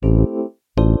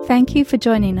Thank you for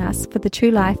joining us for the True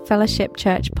Life Fellowship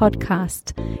Church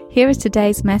podcast. Here is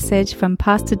today's message from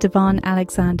Pastor Devon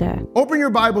Alexander. Open your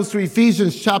Bibles to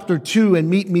Ephesians chapter 2 and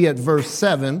meet me at verse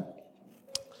 7.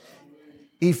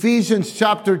 Ephesians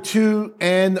chapter 2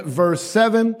 and verse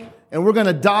 7. And we're going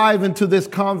to dive into this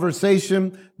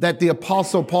conversation that the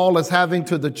Apostle Paul is having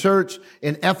to the church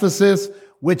in Ephesus,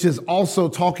 which is also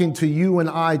talking to you and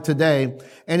I today.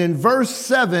 And in verse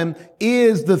 7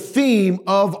 is the theme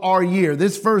of our year.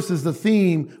 This verse is the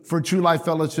theme for True Life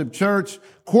Fellowship Church,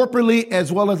 corporately,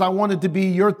 as well as I want it to be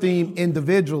your theme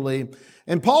individually.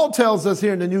 And Paul tells us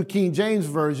here in the New King James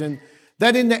Version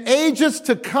that in the ages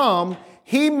to come,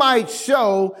 he might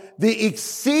show the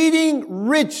exceeding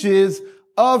riches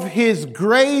of his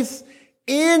grace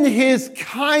in his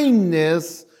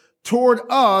kindness toward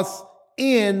us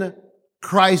in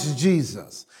Christ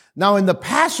Jesus. Now, in the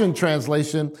Passion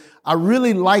Translation, I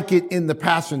really like it in the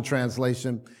Passion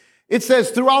Translation. It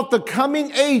says, throughout the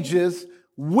coming ages,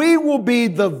 we will be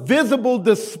the visible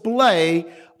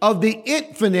display of the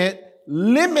infinite,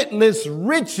 limitless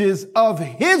riches of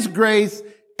his grace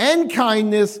and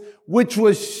kindness, which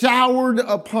was showered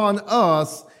upon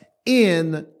us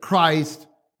in Christ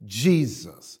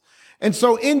Jesus. And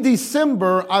so in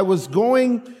December, I was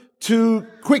going to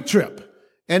Quick Trip.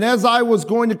 And as I was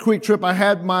going to Quick Trip, I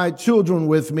had my children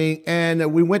with me,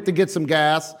 and we went to get some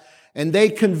gas, and they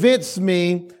convinced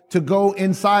me to go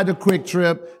inside the Quick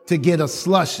Trip to get a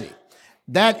slushie.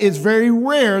 That is very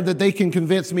rare that they can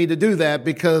convince me to do that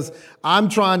because I'm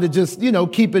trying to just,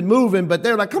 keep it moving. But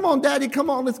they're like, come on, Daddy, come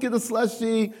on, let's get a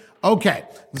slushie. Okay.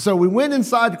 So we went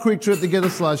inside the Quick Trip to get a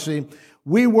slushie.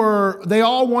 They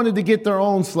all wanted to get their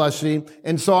own slushie.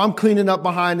 And so I'm cleaning up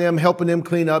behind them, helping them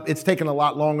clean up. It's taken a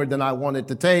lot longer than I want it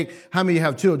to take. How many of you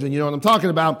have children? You know what I'm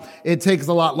talking about? It takes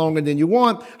a lot longer than you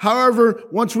want. However,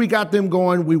 once we got them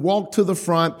going, we walked to the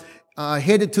front,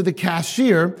 headed to the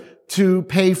cashier to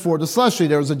pay for the slushie.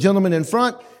 There was a gentleman in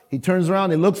front. He turns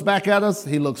around, he looks back at us,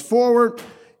 he looks forward.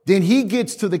 Then he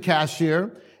gets to the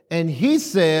cashier and he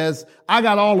says, I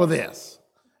got all of this.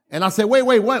 And I said, wait,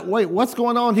 what's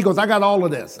going on? He goes, I got all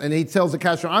of this. And he tells the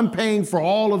cashier, I'm paying for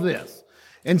all of this.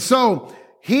 And so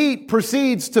he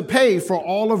proceeds to pay for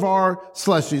all of our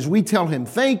slushies. We tell him,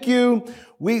 thank you.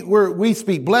 We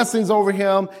speak blessings over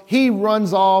him. He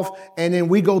runs off and then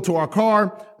we go to our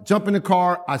car, jump in the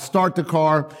car. I start the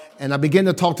car and I begin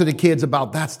to talk to the kids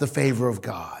about that's the favor of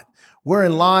God. We're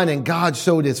in line and God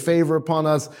showed his favor upon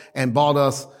us and bought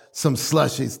us some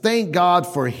slushies. Thank God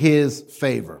for his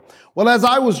favor. Well, as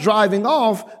I was driving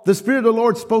off, the Spirit of the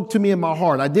Lord spoke to me in my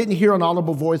heart. I didn't hear an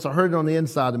audible voice. I heard it on the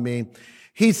inside of me.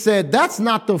 He said, that's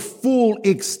not the full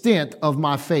extent of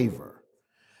my favor.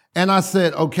 And I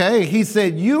said, okay. He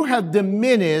said, you have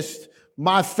diminished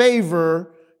my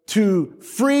favor to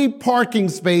free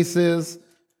slushies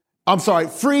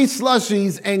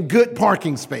and good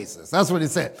parking spaces. That's what he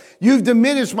said. You've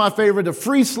diminished my favor to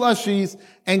free slushies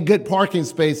and good parking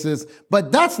spaces,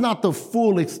 but that's not the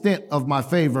full extent of my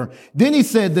favor. Then he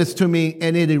said this to me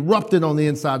and it erupted on the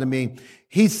inside of me.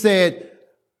 He said,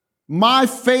 my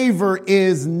favor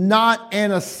is not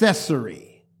an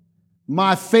accessory.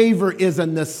 My favor is a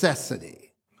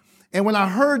necessity. And when I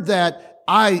heard that,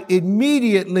 I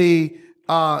immediately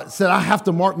said, I have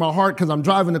to mark my heart because I'm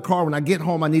driving the car. When I get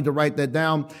home, I need to write that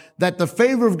down, that the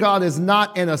favor of God is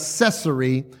not an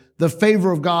accessory. The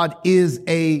favor of God is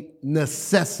a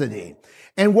necessity.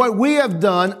 And what we have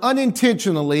done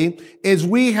unintentionally is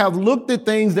we have looked at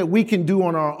things that we can do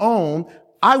on our own.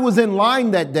 I was in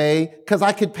line that day because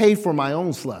I could pay for my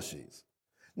own slushies.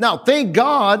 Now, thank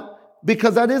God,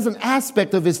 because that is an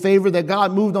aspect of his favor that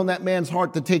God moved on that man's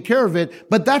heart to take care of it.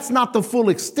 But that's not the full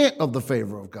extent of the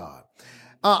favor of God.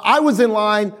 I was in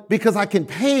line because I can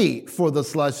pay for the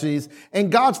slushies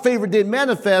and God's favor didn't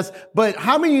manifest. But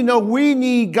how many of you know we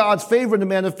need God's favor to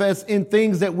manifest in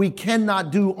things that we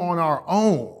cannot do on our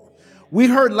own? We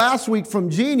heard last week from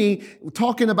Jeannie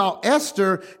talking about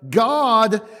Esther.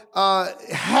 God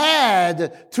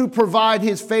had to provide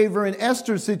his favor in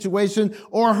Esther's situation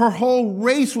or her whole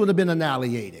race would have been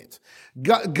annihilated.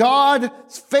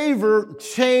 God's favor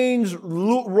changed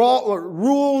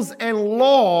rules and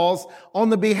laws on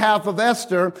the behalf of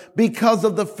Esther because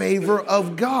of the favor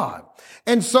of God.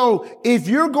 And so if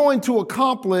you're going to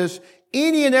accomplish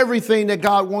any and everything that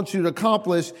God wants you to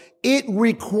accomplish, it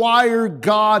required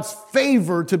God's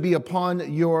favor to be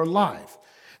upon your life.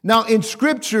 Now, in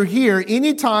scripture here,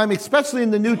 anytime, especially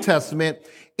in the New Testament,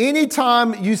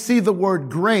 anytime you see the word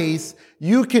grace,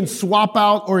 you can swap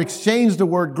out or exchange the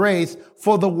word grace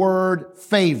for the word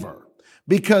favor.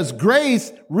 Because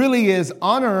grace really is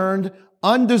unearned,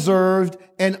 undeserved,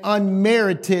 and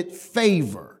unmerited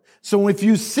favor. So if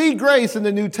you see grace in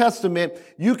the New Testament,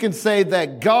 you can say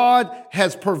that God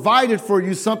has provided for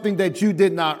you something that you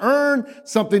did not earn,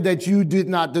 something that you did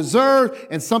not deserve,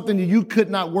 and something that you could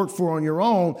not work for on your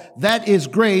own. That is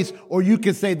grace, or you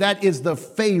can say that is the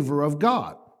favor of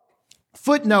God.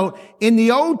 Footnote, in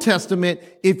the Old Testament,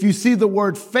 if you see the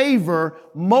word favor,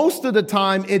 most of the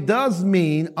time it does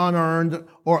mean unearned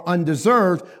or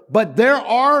undeserved, but there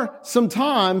are some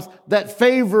times that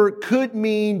favor could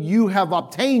mean you have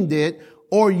obtained it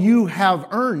or you have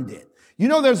earned it. You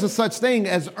know, there's a such thing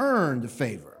as earned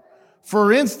favor.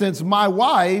 For instance, my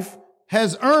wife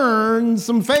has earned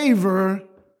some favor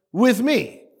with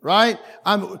me. Right?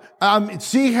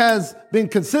 She has been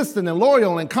consistent and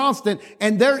loyal and constant,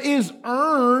 and there is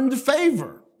earned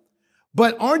favor.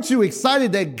 But aren't you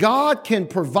excited that God can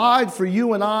provide for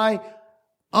you and I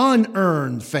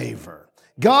unearned favor?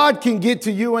 God can get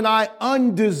to you and I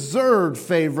undeserved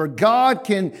favor. God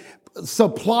can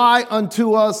supply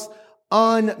unto us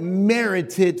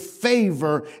unmerited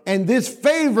favor. And this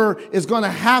favor is going to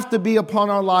have to be upon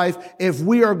our life if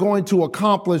we are going to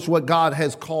accomplish what God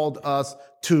has called us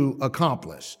to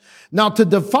accomplish. Now, to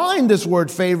define this word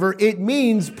favor, it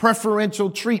means preferential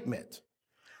treatment.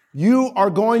 You are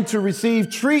going to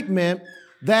receive treatment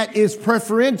that is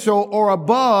preferential or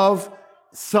above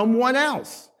someone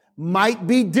else. Might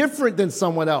be different than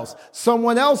someone else.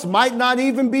 Someone else might not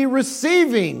even be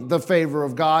receiving the favor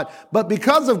of God, but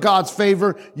because of God's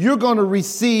favor, you're going to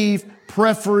receive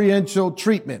preferential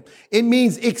treatment. It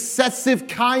means excessive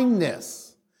kindness.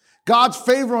 God's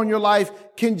favor on your life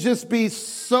can just be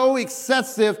so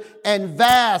excessive and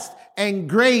vast and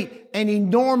great and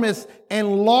enormous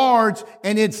and large,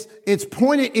 and it's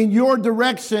pointed in your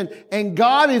direction. And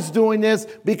God is doing this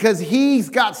because he's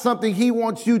got something he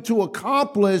wants you to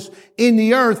accomplish in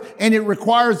the earth, and it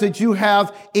requires that you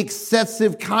have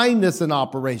excessive kindness in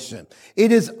operation.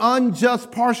 It is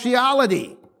unjust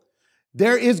partiality.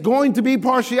 There is going to be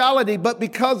partiality, but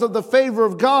because of the favor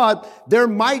of God, there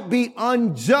might be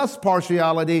unjust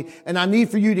partiality. And I need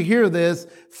for you to hear this.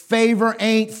 Favor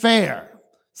ain't fair.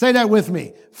 Say that with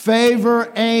me. Favor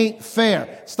ain't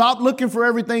fair. Stop looking for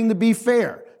everything to be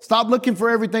fair. Stop looking for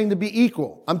everything to be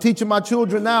equal. I'm teaching my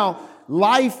children now,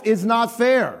 life is not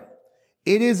fair.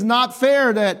 It is not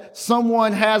fair that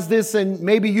someone has this and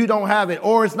maybe you don't have it,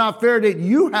 or it's not fair that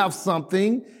you have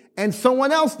something and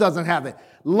someone else doesn't have it.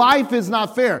 Life is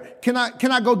not fair. Can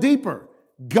I go deeper?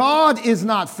 God is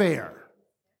not fair.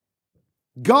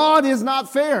 God is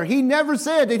not fair. He never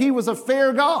said that he was a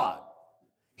fair God.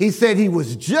 He said he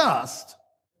was just,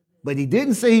 but he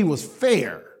didn't say he was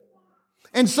fair.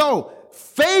 And so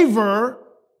favor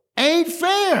ain't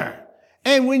fair.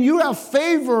 And when you have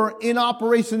favor in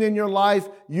operation in your life,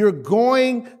 you're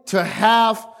going to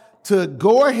have to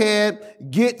go ahead,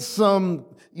 get some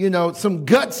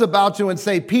guts about you and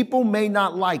say, people may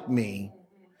not like me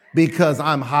because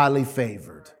I'm highly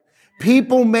favored.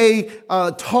 People may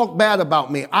talk bad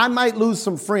about me. I might lose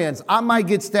some friends. I might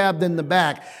get stabbed in the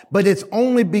back, but it's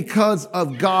only because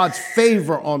of God's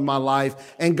favor on my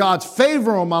life. And God's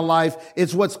favor on my life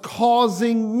is what's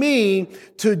causing me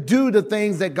to do the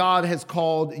things that God has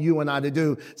called you and I to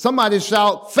do. Somebody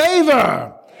shout,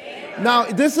 favor! Now,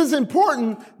 this is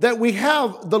important that we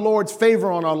have the Lord's favor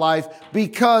on our life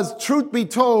because, truth be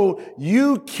told,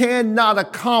 you cannot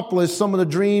accomplish some of the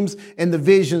dreams and the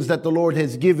visions that the Lord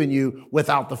has given you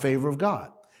without the favor of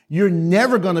God. You're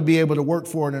never going to be able to work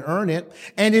for it and earn it.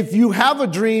 And if you have a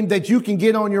dream that you can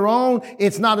get on your own,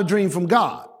 it's not a dream from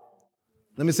God.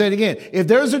 Let me say it again. If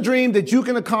there's a dream that you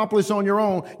can accomplish on your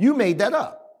own, you made that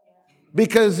up.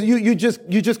 Because you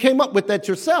just came up with that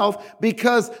yourself,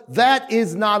 because that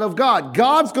is not of God.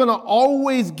 God's going to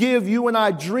always give you and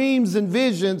I dreams and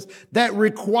visions that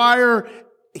require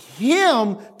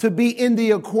him to be in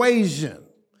the equation.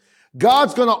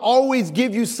 God's going to always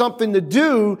give you something to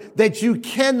do that you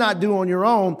cannot do on your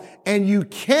own, and you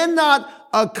cannot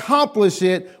accomplish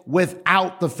it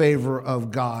without the favor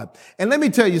of God. And let me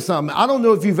tell you something. I don't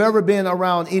know if you've ever been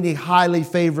around any highly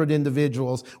favored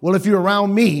individuals. Well, if you're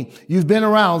around me, you've been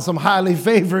around some highly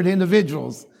favored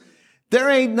individuals. There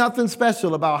ain't nothing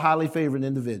special about highly favored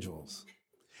individuals.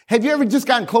 Have you ever just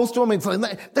gotten close to them and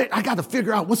said, I got to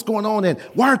figure out what's going on and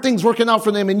why are things working out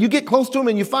for them? And you get close to them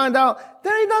and you find out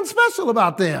there ain't nothing special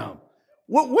about them.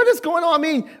 What is going on? I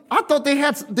mean, I thought they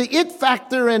had the it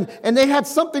factor and they had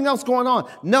something else going on.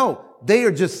 No, They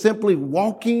are just simply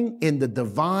walking in the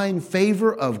divine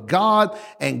favor of God,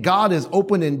 and God is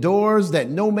opening doors that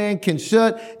no man can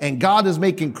shut, and God is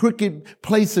making crooked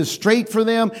places straight for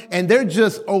them, and they're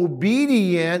just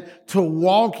obedient to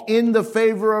walk in the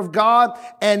favor of God,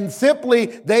 and simply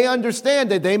they understand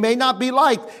that they may not be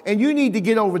liked, and you need to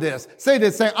get over this. Say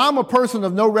this, say, I'm a person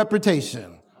of no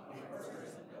reputation.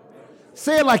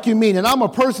 Say it like you mean it. I'm a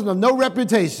person of no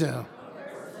reputation.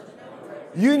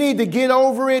 You need to get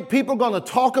over it. People are going to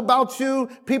talk about you.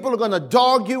 People are going to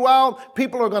dog you out.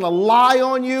 People are going to lie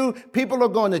on you. People are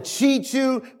going to cheat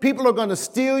you. People are going to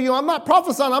steal you. I'm not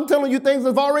prophesying. I'm telling you things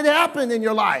that have already happened in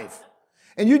your life.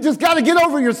 And you just got to get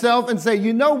over yourself and say,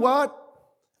 you know what?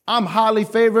 I'm highly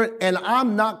favored and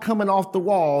I'm not coming off the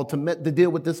wall to deal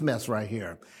with this mess right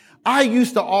here. I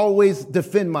used to always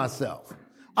defend myself.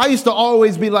 I used to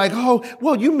always be like, oh,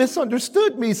 well, you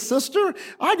misunderstood me, sister.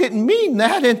 I didn't mean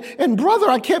that. And brother,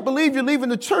 I can't believe you're leaving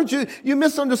the church. You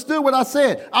misunderstood what I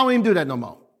said. I don't even do that no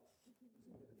more.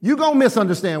 You're going to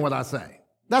misunderstand what I say.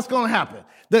 That's going to happen.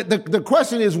 The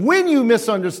question is, when you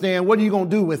misunderstand, what are you going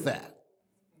to do with that?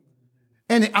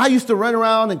 And I used to run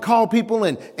around and call people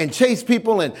and chase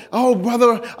people and, oh,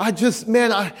 brother,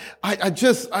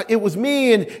 it was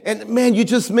me. And man, you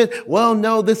just meant, well,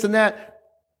 no, this and that.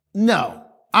 No.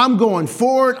 I'm going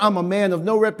forward. I'm a man of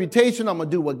no reputation. I'm going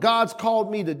to do what God's called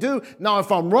me to do. Now,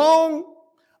 if I'm wrong,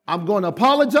 I'm going to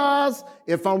apologize.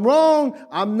 If I'm wrong,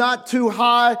 I'm not too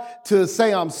high to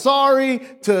say I'm sorry,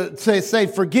 to say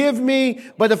forgive me.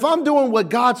 But if I'm doing what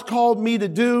God's called me to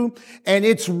do and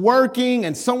it's working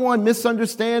and someone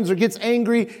misunderstands or gets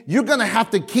angry, you're going to have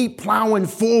to keep plowing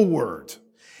forward.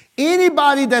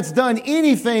 Anybody that's done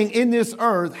anything in this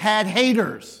earth had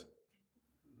haters.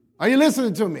 Are you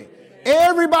listening to me?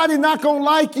 Everybody's not going to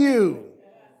like you.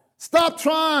 Stop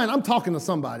trying. I'm talking to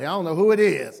somebody. I don't know who it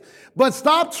is. But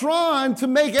stop trying to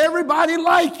make everybody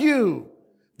like you.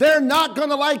 They're not going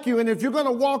to like you. And if you're going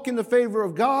to walk in the favor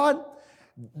of God,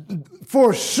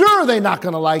 for sure they're not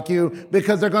going to like you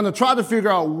because they're going to try to figure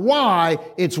out why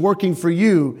it's working for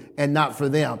you and not for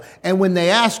them. And when they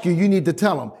ask you, you need to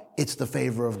tell them it's the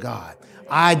favor of God.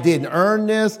 I didn't earn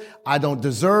this. I don't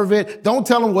deserve it. Don't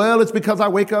tell them, well, it's because I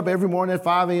wake up every morning at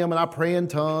 5 a.m. and I pray in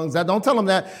tongues. Don't tell them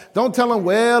that. Don't tell them,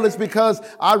 well, it's because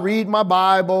I read my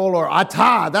Bible or I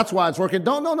tithe. That's why it's working.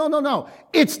 No.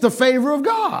 It's the favor of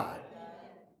God.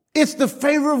 It's the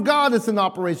favor of God that's in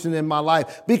operation in my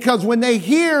life. Because when they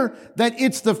hear that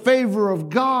it's the favor of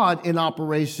God in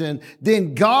operation,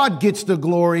 then God gets the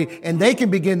glory and they can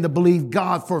begin to believe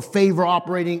God for favor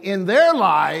operating in their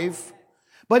life.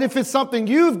 But if it's something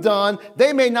you've done,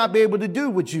 they may not be able to do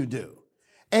what you do.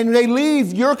 And they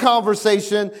leave your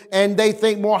conversation and they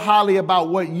think more highly about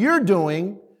what you're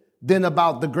doing than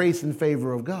about the grace and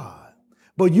favor of God.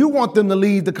 But you want them to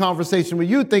leave the conversation with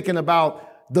you thinking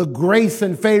about the grace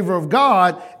and favor of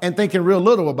God and thinking real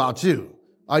little about you.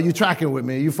 Are you tracking with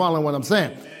me? Are you following what I'm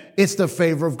saying? It's the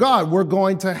favor of God. We're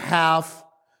going to have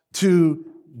to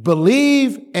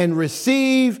believe and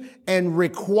receive and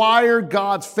require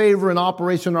God's favor in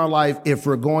operation in our life if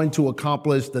we're going to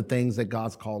accomplish the things that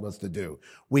God's called us to do.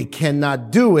 We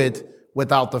cannot do it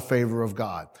without the favor of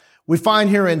God. We find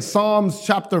here in Psalms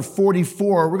chapter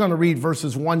 44, we're going to read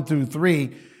verses 1 through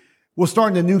 3. We'll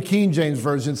start in the New King James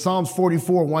Version, Psalms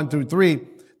 44, 1 through 3.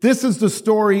 This is the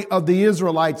story of the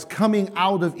Israelites coming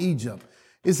out of Egypt.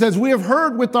 It says, we have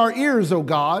heard with our ears, O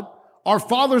God, our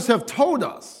fathers have told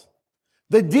us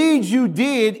the deeds you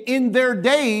did in their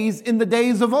days, in the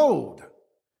days of old.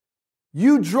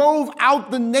 You drove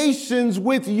out the nations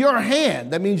with your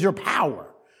hand. That means your power.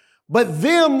 But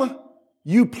them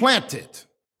you planted.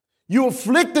 You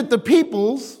afflicted the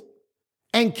peoples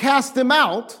and cast them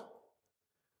out,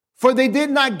 for they did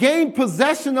not gain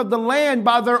possession of the land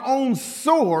by their own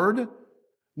sword,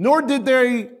 nor did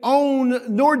their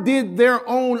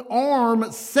own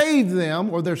arm save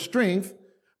them, or their strength.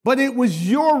 But it was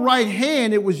your right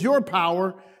hand, it was your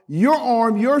power, your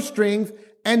arm, your strength,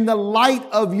 and the light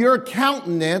of your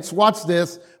countenance, watch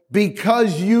this,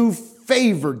 because you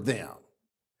favored them.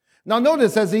 Now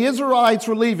notice, as the Israelites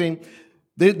were leaving,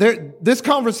 this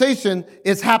conversation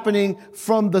is happening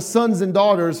from the sons and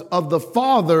daughters of the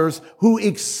fathers who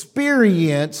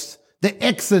experienced the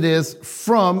exodus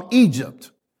from Egypt.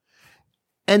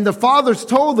 And the fathers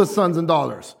told the sons and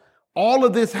daughters, all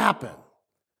of this happened.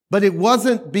 But it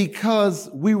wasn't because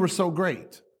we were so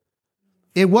great.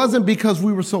 It wasn't because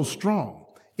we were so strong.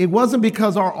 It wasn't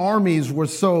because our armies were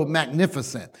so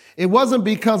magnificent. It wasn't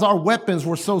because our weapons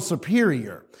were so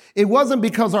superior. It wasn't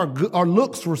because our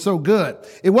looks were so good.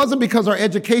 It wasn't because our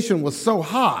education was so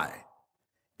high.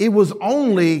 It was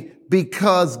only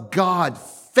because God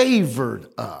favored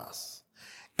us.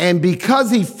 And because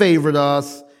he favored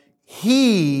us,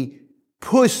 he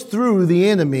pushed through the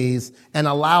enemies and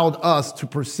allowed us to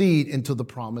proceed into the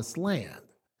promised land.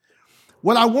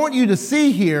 What I want you to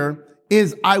see here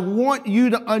is I want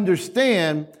you to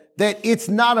understand that it's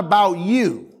not about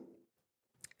you.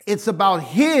 It's about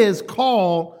his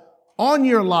call on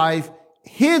your life,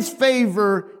 his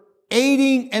favor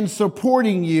aiding and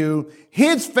supporting you,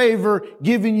 his favor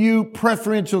giving you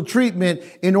preferential treatment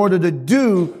in order to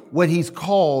do what he's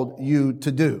called you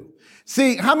to do.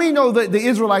 See, how many know that the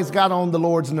Israelites got on the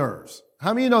Lord's nerves?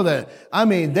 How many know that? I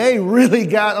mean, they really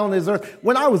got on his nerves.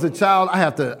 When I was a child,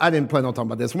 I didn't plan on talking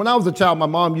about this. When I was a child, my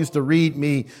mom used to read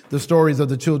me the stories of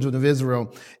the children of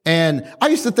Israel. And I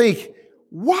used to think,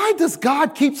 why does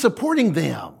God keep supporting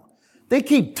them? They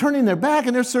keep turning their back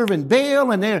and they're serving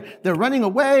Baal and they're running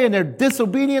away and they're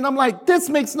disobedient. I'm like, this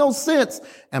makes no sense.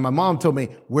 And my mom told me,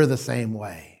 we're the same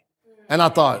way. And I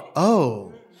thought,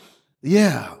 oh,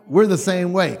 yeah, we're the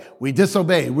same way. We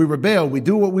disobey, we rebel, we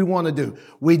do what we want to do.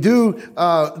 We do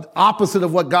opposite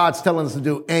of what God's telling us to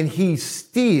do. And he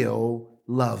still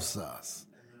loves us.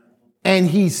 And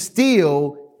he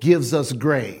still gives us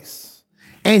grace.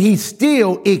 And he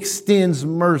still extends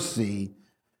mercy.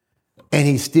 And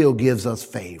he still gives us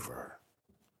favor.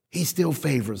 He still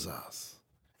favors us.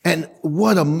 And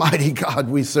what a mighty God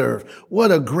we serve.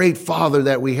 What a great Father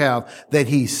that we have, that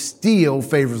he still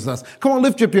favors us. Come on,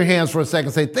 lift up your hands for a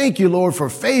second. Say, thank you, Lord, for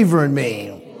favoring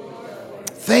me.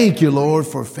 Thank you, Lord,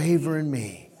 for favoring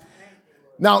me.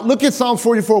 Now, look at Psalms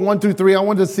 44, 1 through 3. I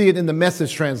wanted to see it in the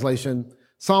Message translation.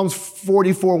 Psalms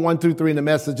 44, 1 through 3 in the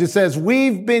Message. It says,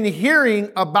 we've been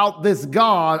hearing about this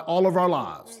God all of our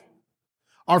lives.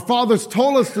 Our fathers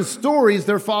told us the stories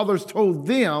their fathers told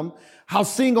them, how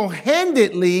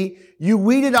single-handedly you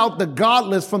weeded out the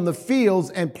godless from the fields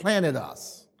and planted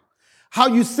us. How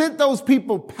you sent those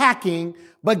people packing,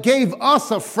 but gave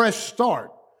us a fresh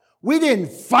start. We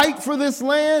didn't fight for this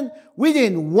land. We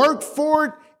didn't work for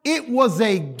it. It was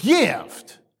a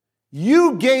gift.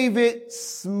 You gave it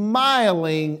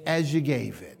smiling as you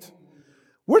gave it.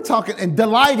 We're talking, and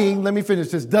delighting, let me finish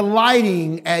this,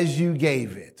 delighting as you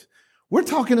gave it. We're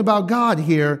talking about God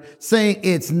here saying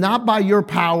it's not by your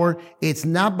power. It's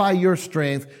not by your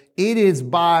strength. It is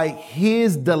by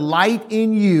his delight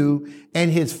in you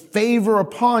and his favor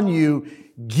upon you,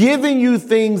 giving you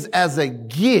things as a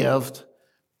gift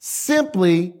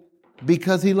simply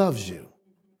because he loves you,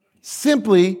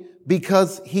 simply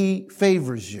because he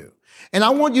favors you. And I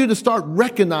want you to start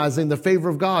recognizing the favor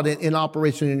of God in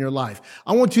operation in your life.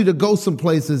 I want you to go some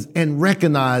places and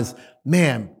recognize,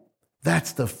 man,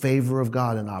 that's the favor of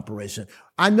God in operation.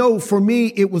 I know for me,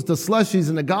 it was the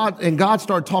slushies and God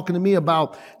started talking to me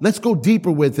about, let's go deeper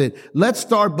with it. Let's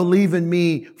start believing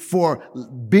me for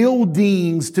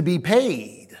buildings to be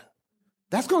paid.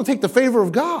 That's going to take the favor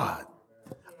of God.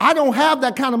 I don't have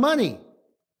that kind of money.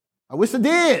 I wish I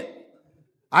did.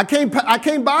 I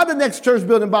can't buy the next church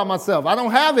building by myself. I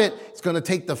don't have it. It's going to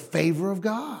take the favor of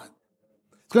God.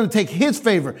 It's going to take his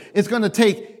favor. It's going to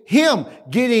take him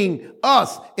getting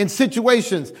us in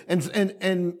situations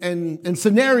and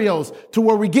scenarios to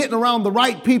where we're getting around the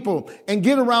right people and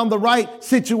get around the right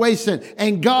situation,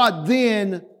 and God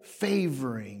then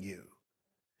favoring you.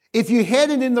 If you're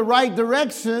headed in the right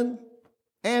direction,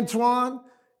 Antoine,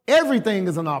 everything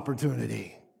is an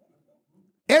opportunity.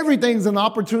 Everything's an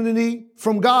opportunity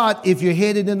from God if you're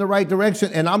headed in the right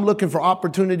direction. And I'm looking for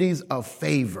opportunities of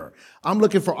favor. I'm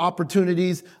looking for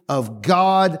opportunities of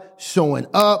God showing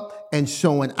up and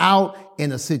showing out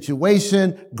in a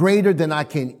situation greater than I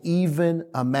can even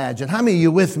imagine. How many of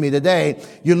you with me today?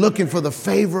 You're looking for the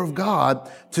favor of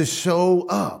God to show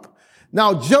up.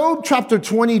 Now, Job chapter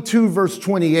 22, verse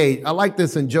 28. I like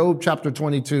this in Job chapter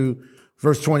 22,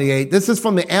 verse 28. This is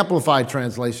from the Amplified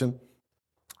translation.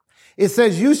 It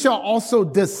says, you shall also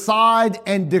decide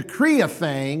and decree a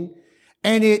thing,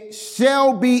 and it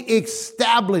shall be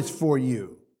established for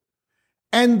you.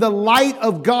 And the light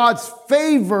of God's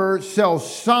favor shall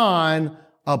shine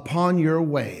upon your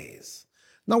ways.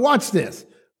 Now watch this.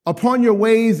 Upon your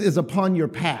ways is upon your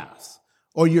paths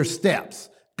or your steps.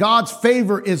 God's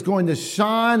favor is going to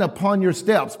shine upon your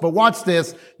steps. But watch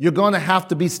this. You're going to have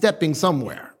to be stepping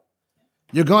somewhere.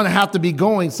 You're going to have to be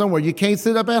going somewhere. You can't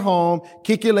sit up at home,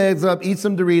 kick your legs up, eat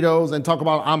some Doritos, and talk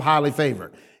about I'm highly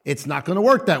favored. It's not going to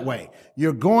work that way.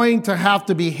 You're going to have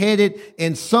to be headed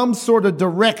in some sort of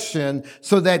direction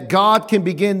so that God can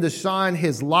begin to shine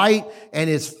his light and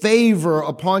his favor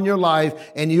upon your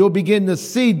life, and you'll begin to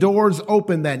see doors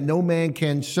open that no man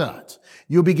can shut.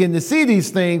 You'll begin to see these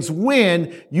things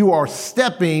when you are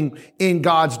stepping in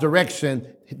God's direction.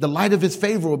 The light of his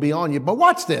favor will be on you. But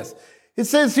watch this. It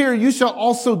says here, you shall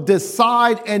also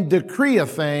decide and decree a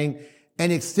thing,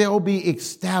 and it shall be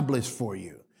established for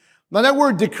you. Now that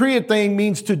word decree a thing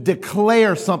means to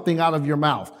declare something out of your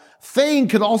mouth. Thing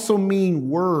could also mean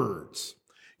words.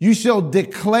 You shall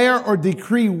declare or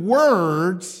decree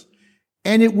words,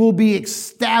 and it will be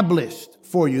established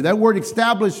for you. That word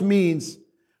established means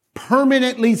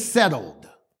permanently settled.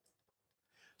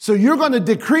 So you're going to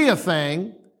decree a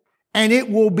thing, and it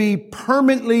will be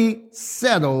permanently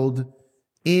settled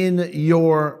in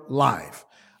your life.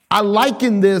 I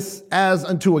liken this as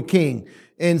unto a king.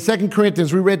 In 2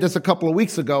 Corinthians, we read this a couple of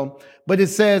weeks ago, but it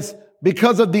says,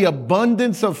 because of the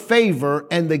abundance of favor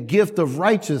and the gift of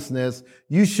righteousness,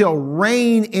 you shall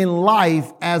reign in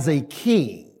life as a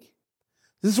king.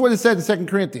 This is what it said in 2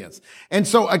 Corinthians. And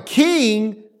so a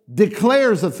king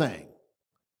declares a thing,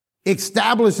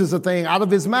 establishes a thing out of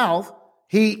his mouth.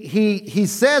 He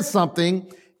says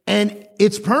something and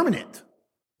it's permanent,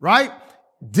 right?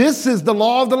 This is the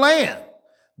law of the land.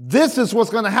 This is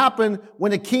what's going to happen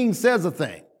when a king says a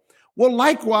thing. Well,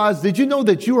 likewise, did you know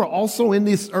that you are also in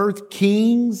this earth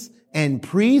kings and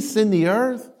priests in the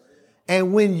earth?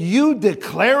 And when you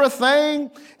declare a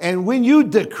thing and when you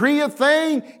decree a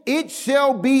thing, it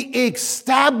shall be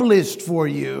established for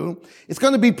you. It's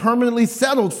going to be permanently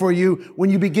settled for you when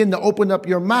you begin to open up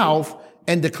your mouth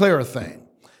and declare a thing.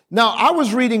 Now, I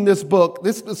was reading this book.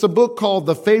 It's a book called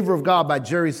The Favor of God by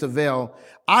Jerry Savelle.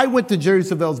 I went to Jerry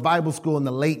Savelle's Bible school in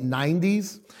the late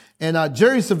 90s. And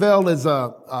Jerry Savelle is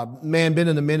a man been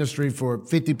in the ministry for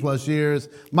 50 plus years,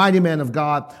 mighty man of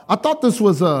God. I thought this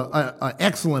was an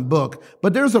excellent book,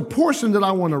 but there's a portion that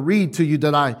I want to read to you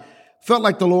that I felt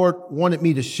like the Lord wanted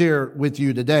me to share with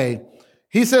you today.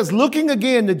 He says, looking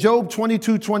again to Job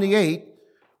 22:28,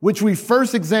 which we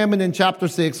first examined in chapter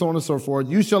 6, so on and so forth,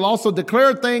 you shall also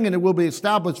declare a thing and it will be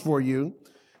established for you.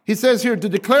 He says here, to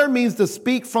declare means to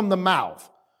speak from the mouth.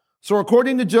 So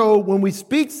according to Job, when we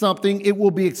speak something, it will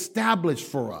be established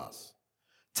for us.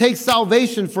 Take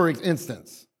salvation, for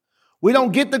instance. We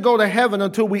don't get to go to heaven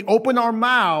until we open our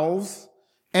mouths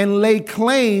and lay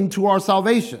claim to our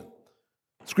salvation.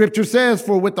 Scripture says,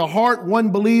 for with the heart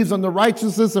one believes unto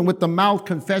righteousness, and with the mouth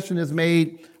confession is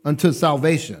made unto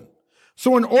salvation.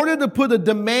 So in order to put a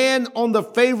demand on the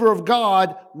favor of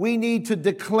God, we need to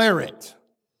declare it.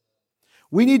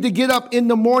 We need to get up in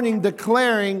the morning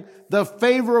declaring the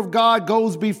favor of God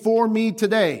goes before me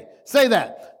today. Say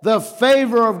that. The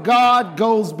favor of God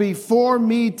goes before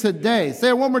me today. Say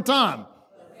it one more time.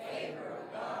 The favor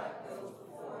of God goes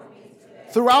before me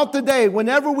today. Throughout the day,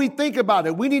 whenever we think about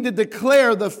it, we need to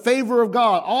declare the favor of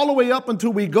God all the way up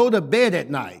until we go to bed at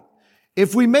night.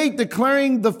 If we make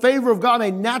declaring the favor of God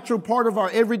a natural part of our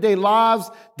everyday lives,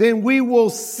 then we will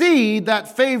see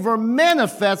that favor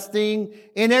manifesting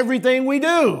in everything we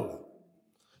do.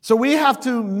 So we have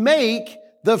to make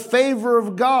the favor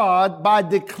of God by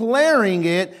declaring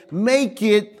it, make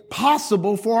it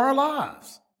possible for our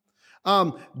lives.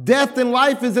 Death and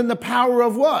life is in the power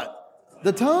of what?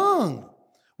 The tongue.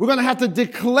 We're going to have to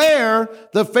declare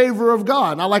the favor of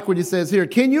God. And I like what he says here.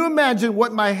 Can you imagine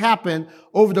what might happen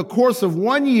over the course of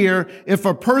 1 year if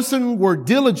a person were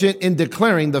diligent in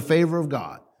declaring the favor of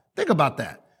God? Think about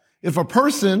that. If a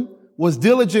person was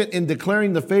diligent in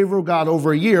declaring the favor of God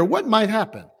over a year, what might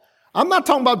happen? I'm not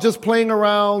talking about just playing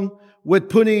around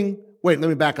with let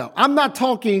me back up. I'm not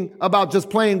talking about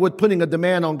just playing with putting a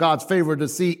demand on God's favor to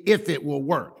see if it will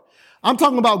work. I'm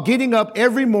talking about getting up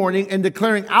every morning and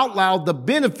declaring out loud the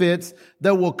benefits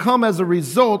that will come as a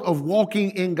result of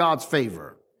walking in God's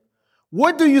favor.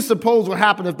 What do you suppose would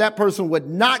happen if that person would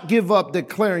not give up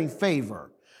declaring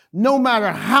favor, no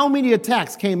matter how many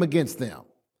attacks came against them?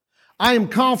 I am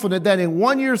confident that in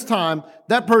 1 year's time,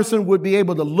 that person would be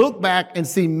able to look back and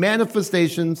see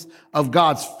manifestations of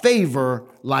God's favor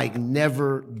like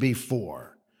never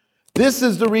before. This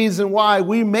is the reason why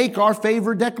we make our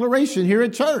favor declaration here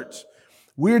at church.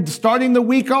 We're starting the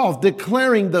week off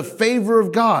declaring the favor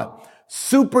of God,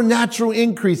 supernatural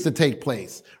increase to take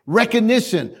place,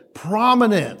 recognition,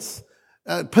 prominence,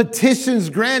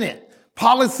 petitions granted,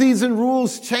 policies and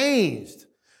rules changed.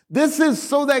 This is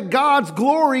so that God's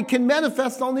glory can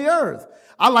manifest on the earth.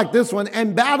 I like this one.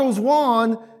 And battles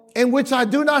won in which I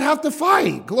do not have to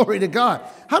fight. Glory to God.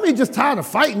 How many just tired of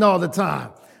fighting all the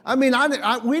time? I mean,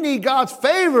 we need God's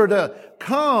favor to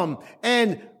come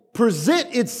and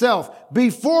present itself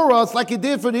before us like it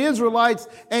did for the Israelites.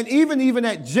 And even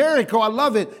at Jericho, I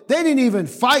love it. They didn't even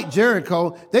fight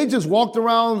Jericho. They just walked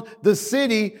around the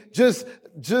city,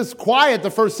 just quiet the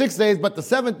first 6 days. But the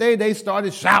seventh day, they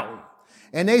started shouting.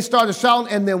 And they started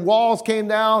shouting, and then walls came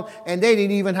down, and they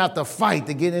didn't even have to fight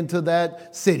to get into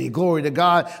that city. Glory to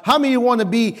God. How many of you want to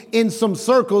be in some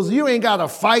circles? You ain't got to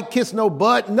fight, kiss no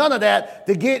butt, none of that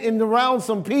to get in around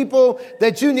some people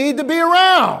that you need to be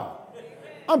around.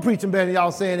 I'm preaching better than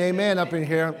y'all saying amen up in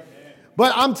here.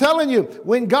 But I'm telling you,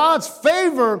 when God's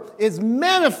favor is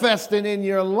manifesting in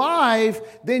your life,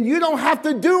 then you don't have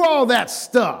to do all that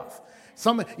stuff.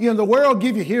 The world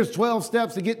give you, here's 12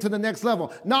 steps to get to the next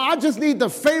level. No, I just need the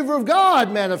favor of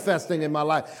God manifesting in my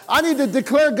life. I need to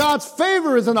declare God's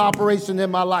favor is an operation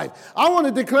in my life. I want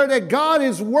to declare that God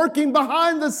is working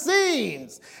behind the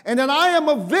scenes and that I am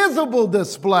a visible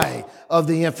display of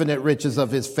the infinite riches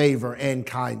of his favor and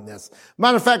kindness.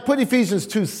 Matter of fact, put Ephesians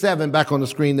 2:7 back on the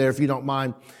screen there if you don't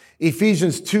mind.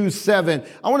 Ephesians 2:7.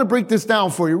 I want to break this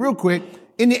down for you real quick.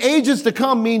 In the ages to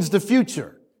come means the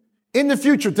future. In the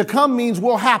future, to come means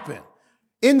will happen.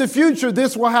 In the future,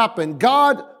 this will happen.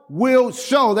 God will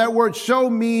show. That word show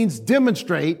means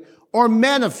demonstrate or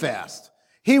manifest.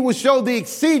 He will show the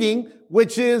exceeding,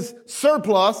 which is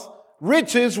surplus,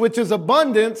 riches, which is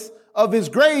abundance, of his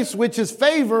grace, which is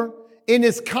favor, in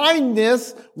his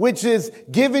kindness, which is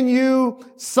giving you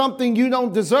something you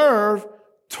don't deserve,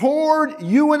 toward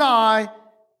you and I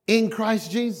in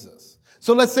Christ Jesus.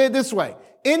 So let's say it this way.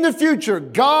 In the future,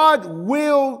 God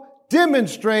will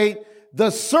demonstrate the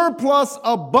surplus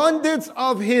abundance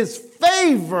of his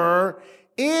favor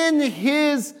in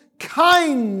his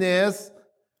kindness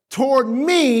toward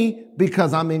me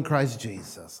because I'm in Christ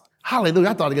Jesus. Hallelujah.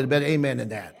 I thought I'd get a better amen than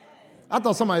that. I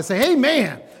thought somebody would say,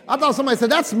 amen. I thought somebody said,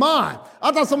 that's mine.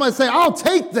 I thought somebody would say, I'll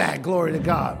take that. Glory to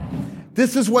God.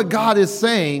 This is what God is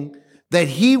saying that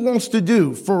he wants to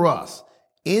do for us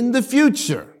in the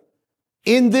future.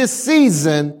 In this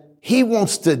season, he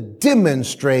wants to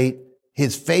demonstrate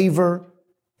his favor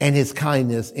and his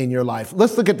kindness in your life.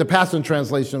 Let's look at the Passion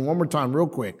Translation one more time real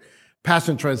quick.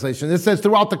 Passion Translation. It says,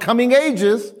 throughout the coming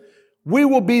ages, we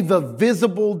will be the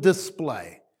visible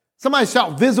display. Somebody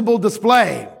shout, visible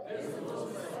display. Visible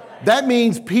display. That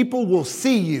means people will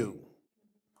see you.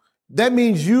 That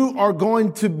means you are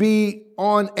going to be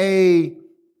on a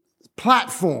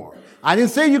platform. I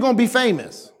didn't say you're going to be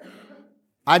famous.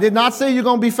 I did not say you're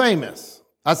going to be famous.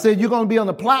 I said you're going to be on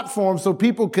the platform so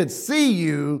people could see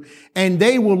you and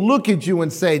they will look at you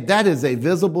and say, that is a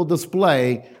visible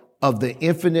display of the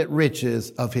infinite riches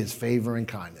of his favor and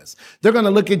kindness. They're going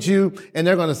to look at you and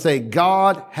they're going to say,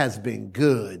 God has been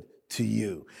good to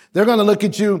you. They're going to look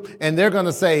at you and they're going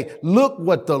to say, look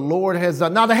what the Lord has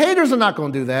done. Now, the haters are not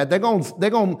going to do that. They're going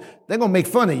to make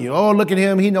fun of you. Oh, look at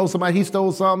him. He knows somebody. He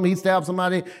stole something. He stabbed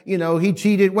somebody. He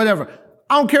cheated, whatever.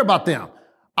 I don't care about them.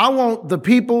 I want the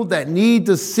people that need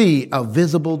to see a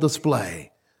visible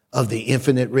display of the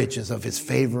infinite riches of his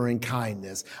favor and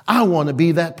kindness. I want to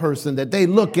be that person that they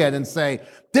look at and say,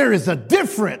 there is a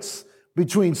difference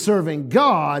between serving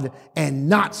God and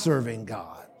not serving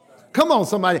God. Come on,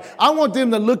 somebody. I want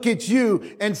them to look at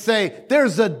you and say,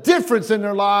 there's a difference in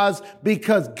their lives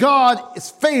because God's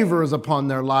favor is upon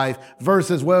their life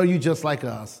versus, well, you just like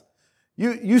us.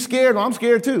 You scared? Well, I'm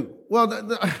scared too.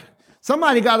 Well,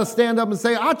 somebody got to stand up and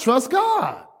say, I trust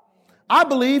God. I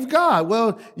believe God.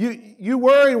 Well, you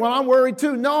worry. Well, I'm worried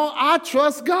too. No, I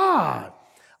trust God.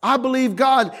 I believe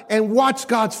God and watch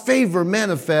God's favor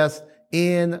manifest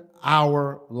in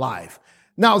our life.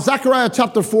 Now, Zechariah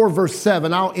chapter 4, verse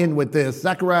 7, I'll end with this.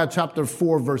 Zechariah chapter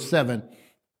 4, verse 7.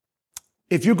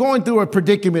 If you're going through a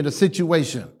predicament, a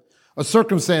situation, a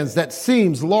circumstance that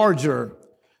seems larger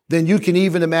than you can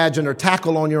even imagine or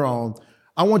tackle on your own,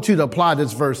 I want you to apply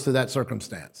this verse to that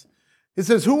circumstance. It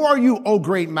says, who are you, O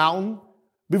great mountain?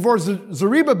 Before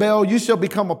Zerubbabel, you shall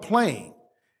become a plain,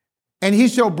 and he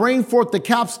shall bring forth the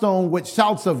capstone with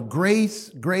shouts of grace,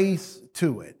 grace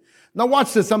to it. Now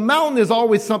watch this. A mountain is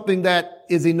always something that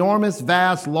is enormous,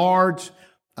 vast, large,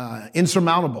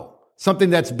 insurmountable, something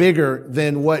that's bigger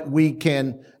than what we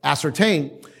can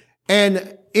ascertain.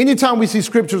 And anytime we see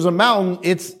scriptures of mountain,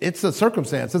 it's a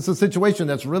circumstance. It's a situation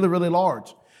that's really, really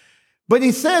large. But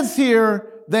he says here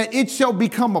that it shall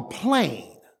become a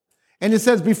plain. And it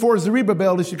says before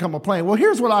Zerubbabel, it should become a plain. Well,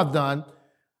 here's what I've done.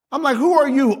 I'm like, who are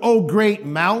you, O great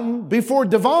mountain? Before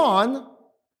Devon,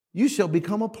 you shall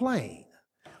become a plain.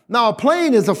 Now, a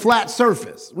plain is a flat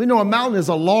surface. We know a mountain is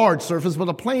a large surface, but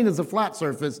a plain is a flat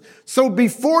surface. So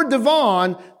before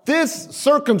Devon, this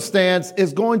circumstance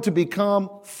is going to become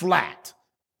flat.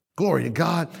 Glory to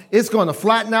God. It's going to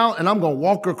flatten out and I'm going to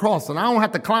walk across and I don't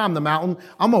have to climb the mountain.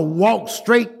 I'm going to walk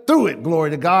straight through it. Glory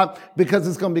to God, because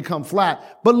it's going to become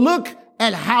flat. But look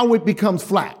at how it becomes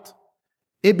flat.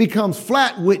 It becomes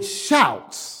flat with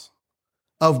shouts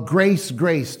of grace,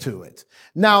 grace to it.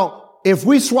 Now, if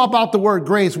we swap out the word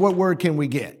grace, what word can we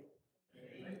get?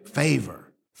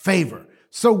 Favor. Favor.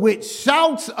 So with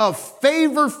shouts of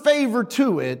favor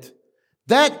to it,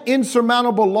 that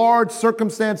insurmountable large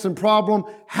circumstance and problem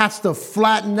has to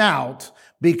flatten out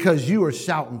because you are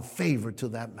shouting favor to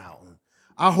that mountain.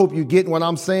 I hope you get what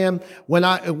I'm saying.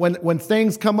 When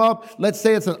things come up, let's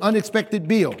say it's an unexpected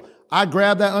bill. I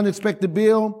grab that unexpected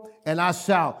bill and I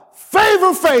shout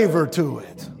favor to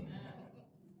it.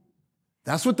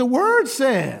 That's what the word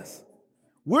says.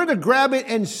 We're to grab it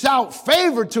and shout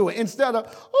favor to it instead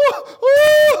of,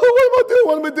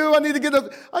 what am I doing? I need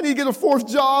to get a fourth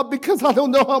job because I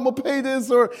don't know how I'm going to pay this,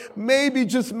 or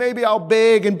maybe I'll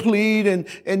beg and plead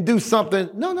and do something.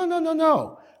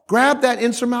 No. Grab that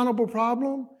insurmountable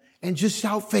problem and just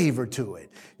shout favor to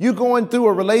it. You're going through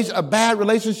a bad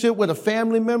relationship with a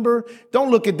family member.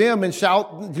 Don't look at them and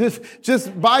shout.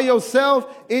 Just by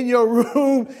yourself in your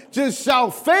room, just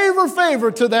shout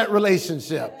favor to that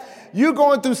relationship. You're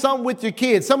going through something with your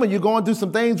kids. Some of you going through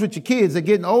some things with your kids. They're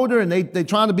getting older and they're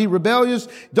trying to be rebellious.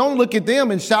 Don't look at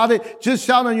them and shout it. Just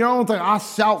shout on your own thing. I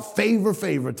shout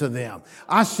favor to them.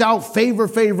 I shout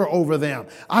favor over them.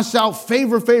 I shout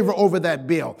favor over that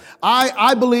bill.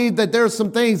 I believe that there are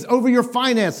some things over your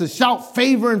finances. Shout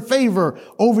favor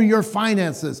over your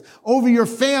finances, over your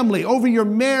family, over your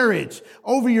marriage,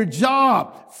 over your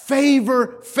job.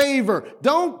 Favor.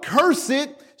 Don't curse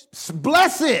it.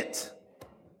 Bless it.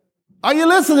 Are you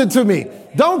listening to me?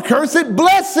 Don't curse it,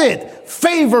 bless it.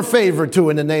 Favor to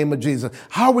it in the name of Jesus.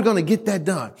 How are we going to get that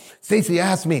done? Stacy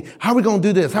asked me, how are we going to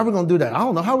do this? How are we going to do that? I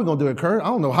don't know how we're going to do it, Kurt. I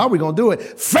don't know how we're going to do it.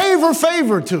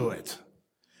 Favor to it.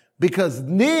 Because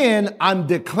then I'm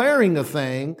declaring a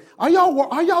thing. Are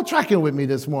y'all tracking with me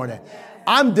this morning?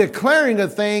 I'm declaring a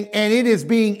thing and it is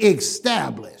being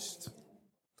established.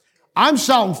 I'm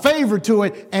shouting favor to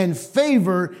it and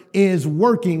favor is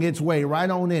working its way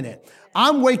right on in it.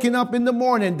 I'm waking up in the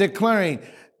morning declaring,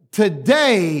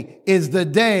 today is the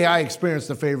day I experience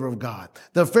the favor of God.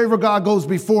 The favor of God goes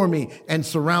before me and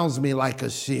surrounds me like a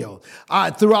shield.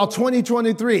 Throughout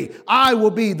 2023, I will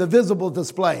be the visible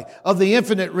display of the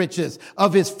infinite riches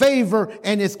of his favor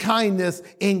and his kindness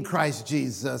in Christ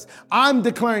Jesus. I'm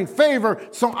declaring favor,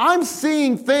 so I'm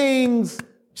seeing things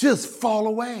just fall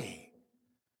away.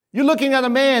 You're looking at a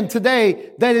man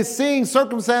today that is seeing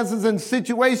circumstances and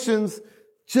situations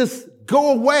just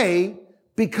go away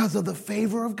because of the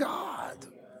favor of God.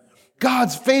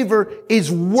 God's favor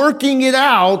is working it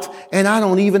out, and I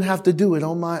don't even have to do it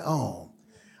on my own.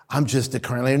 I'm just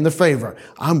declaring the favor.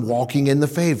 I'm walking in the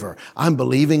favor. I'm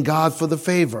believing God for the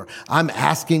favor. I'm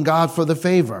asking God for the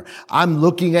favor. I'm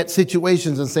looking at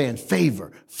situations and saying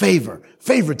favor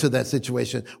to that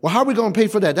situation. Well, how are we going to pay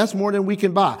for that? That's more than we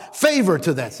can buy. Favor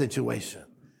to that situation.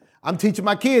 I'm teaching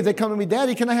my kids. They come to me,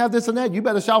 Daddy, can I have this and that? You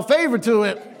better shout favor to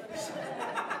it.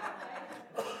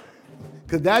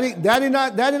 Because daddy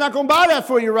not going to buy that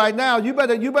for you right now. You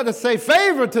better say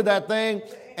favor to that thing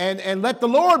and let the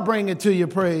Lord bring it to you.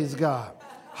 Praise God.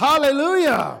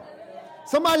 Hallelujah.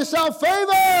 Somebody shout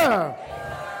favor.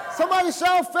 Somebody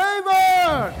shout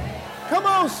favor. Come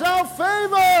on, shout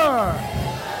favor.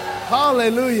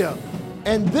 Hallelujah.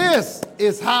 And this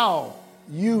is how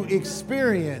you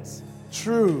experience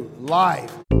true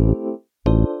life.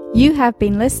 You have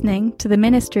been listening to the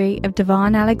ministry of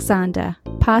Devon Alexander,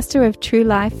 pastor of True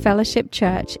Life Fellowship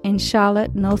Church in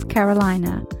Charlotte, North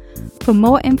Carolina. For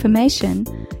more information,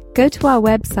 go to our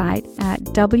website at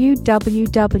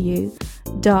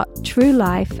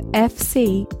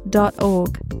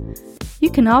www.truelifefc.org. You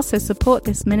can also support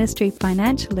this ministry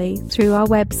financially through our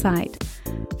website.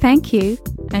 Thank you,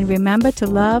 and remember to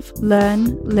love,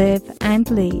 learn, live,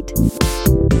 and lead.